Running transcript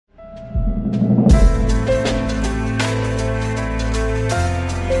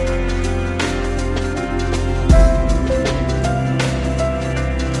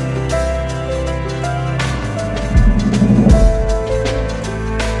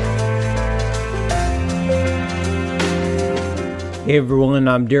Hey everyone,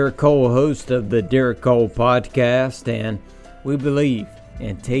 I'm Derek Cole, host of the Derek Cole Podcast, and we believe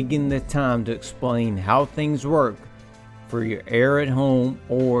in taking the time to explain how things work for your air at home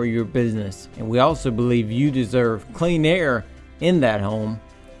or your business. And we also believe you deserve clean air in that home,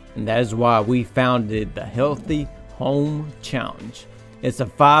 and that is why we founded the Healthy Home Challenge. It's a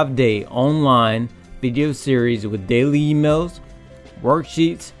 5-day online video series with daily emails,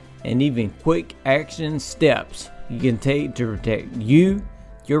 worksheets, and even quick action steps you can take to protect you,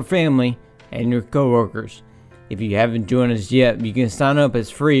 your family, and your coworkers. If you haven't joined us yet, you can sign up as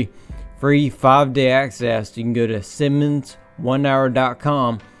free 5-day access. You can go to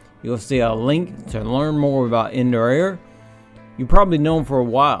SimmonsOneHour.com. You'll see a link to learn more about indoor air. You've probably known for a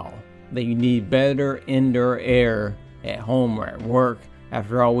while that you need better indoor air at home or at work.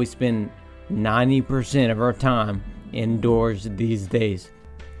 After all, we spend 90% of our time indoors these days.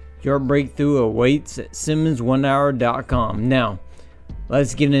 Your breakthrough awaits at SimmonsOneHour.com. Now,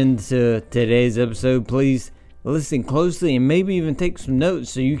 let's get into today's episode. Please listen closely and maybe even take some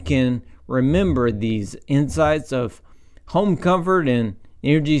notes so you can remember these insights of home comfort and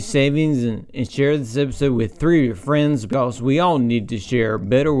energy savings, and share this episode with 3 of your friends, because we all need to share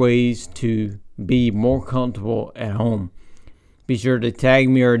better ways to be more comfortable at home. Be sure to tag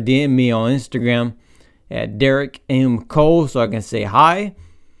me or DM me on Instagram at Derek M. Cole so I can say hi.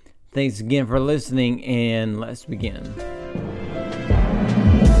 Thanks again for listening, and let's begin.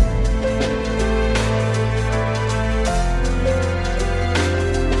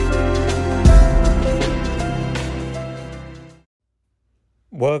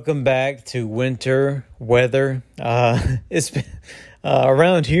 Welcome back to winter weather. It's been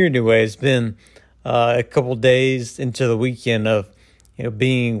around here anyway. It's been a couple days into the weekend of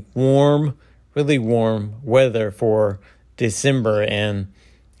being warm, really warm weather for December, and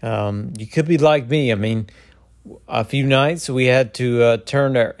you could be like me. I mean, a few nights we had to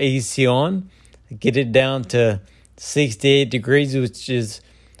turn our AC on, get it down to 68 degrees,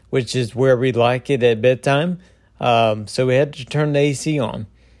 which is where we like it at bedtime. So we had to turn the AC on.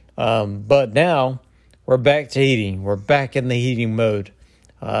 But now we're back to heating. We're back in the heating mode.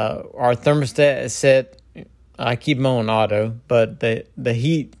 Our thermostat is set. I keep them on auto, but the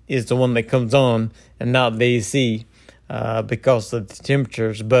heat is the one that comes on and not the AC. Because of the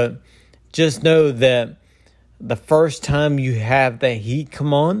temperatures. But just know that the first time you have that heat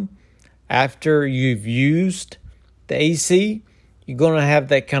come on after you've used the AC, you're going to have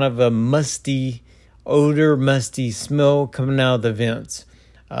that kind of a musty odor, musty smell coming out of the vents.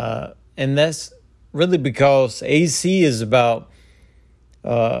 And that's really because AC is about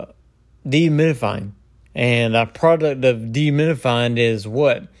dehumidifying. And a product of dehumidifying is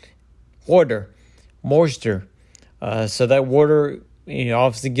what? Water, moisture. So that water,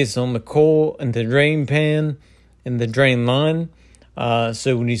 obviously gets on the coil and the drain pan and the drain line.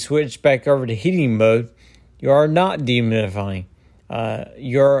 So when you switch back over to heating mode, you are not dehumidifying.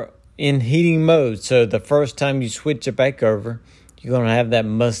 You're in heating mode. So the first time you switch it back over, you're going to have that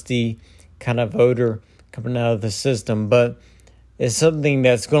musty kind of odor coming out of the system. But it's something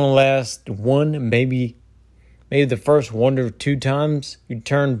that's going to last maybe the first 1 or 2 times you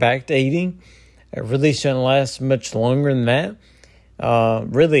turn back to heating. It really shouldn't last much longer than that.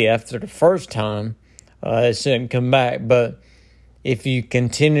 Really, after the first time, it shouldn't come back. But if you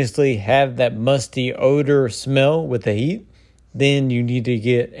continuously have that musty odor smell with the heat, then you need to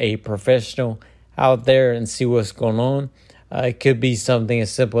get a professional out there and see what's going on. It could be something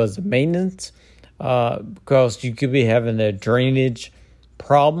as simple as maintenance, because you could be having a drainage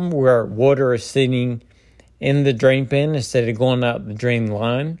problem where water is sitting in the drain pan instead of going out the drain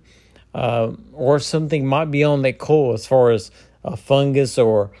line. Or something might be on that coil as far as a fungus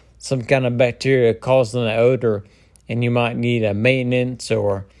or some kind of bacteria causing the odor, and you might need a maintenance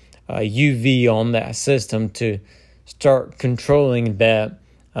or a UV on that system to start controlling that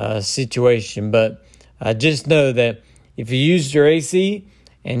situation. But just know that if you use your AC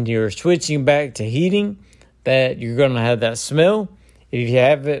and you're switching back to heating, that you're going to have that smell. If you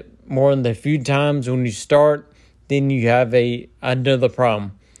have it more than a few times when you start, then you have another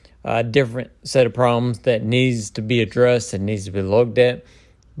problem. A different set of problems that needs to be addressed and needs to be looked at.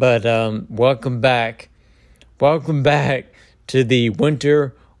 But welcome back to the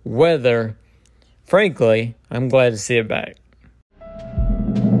winter weather. Frankly, I'm glad to see it back.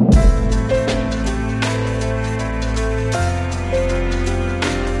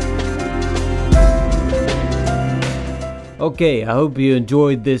 Okay, I hope you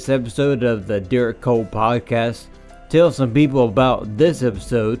enjoyed this episode of the Derek Cole Podcast. Tell some people about this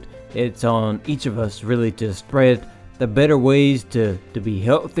episode. It's on each of us really to spread the better ways to be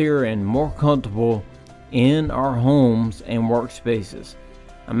healthier and more comfortable in our homes and workspaces.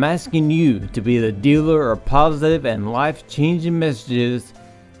 I'm asking you to be the dealer of positive and life-changing messages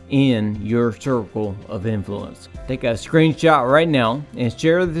in your circle of influence. Take a screenshot right now and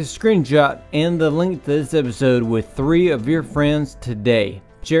share this screenshot and the link to this episode with 3 of your friends today.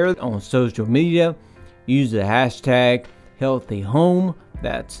 Share it on social media. Use the hashtag HealthyHome.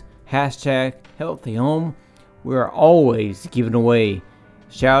 That's hashtag HealthyHome. We're always giving away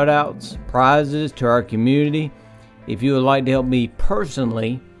shout outs, prizes to our community. If you would like to help me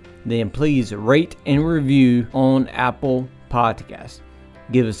personally, then please rate and review on Apple Podcasts.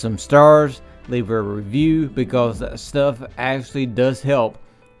 Give us some stars, leave a review, because that stuff actually does help,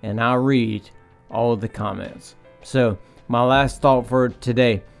 and I read all the comments. So, my last thought for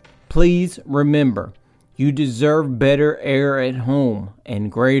today, please remember, you deserve better air at home and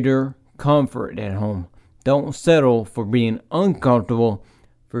greater comfort at home. Don't settle for being uncomfortable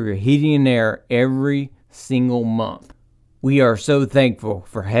for your heating and air every single month. We are so thankful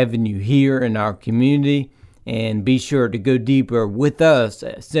for having you here in our community, and be sure to go deeper with us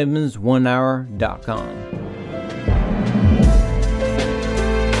at SimmonsOneHour.com.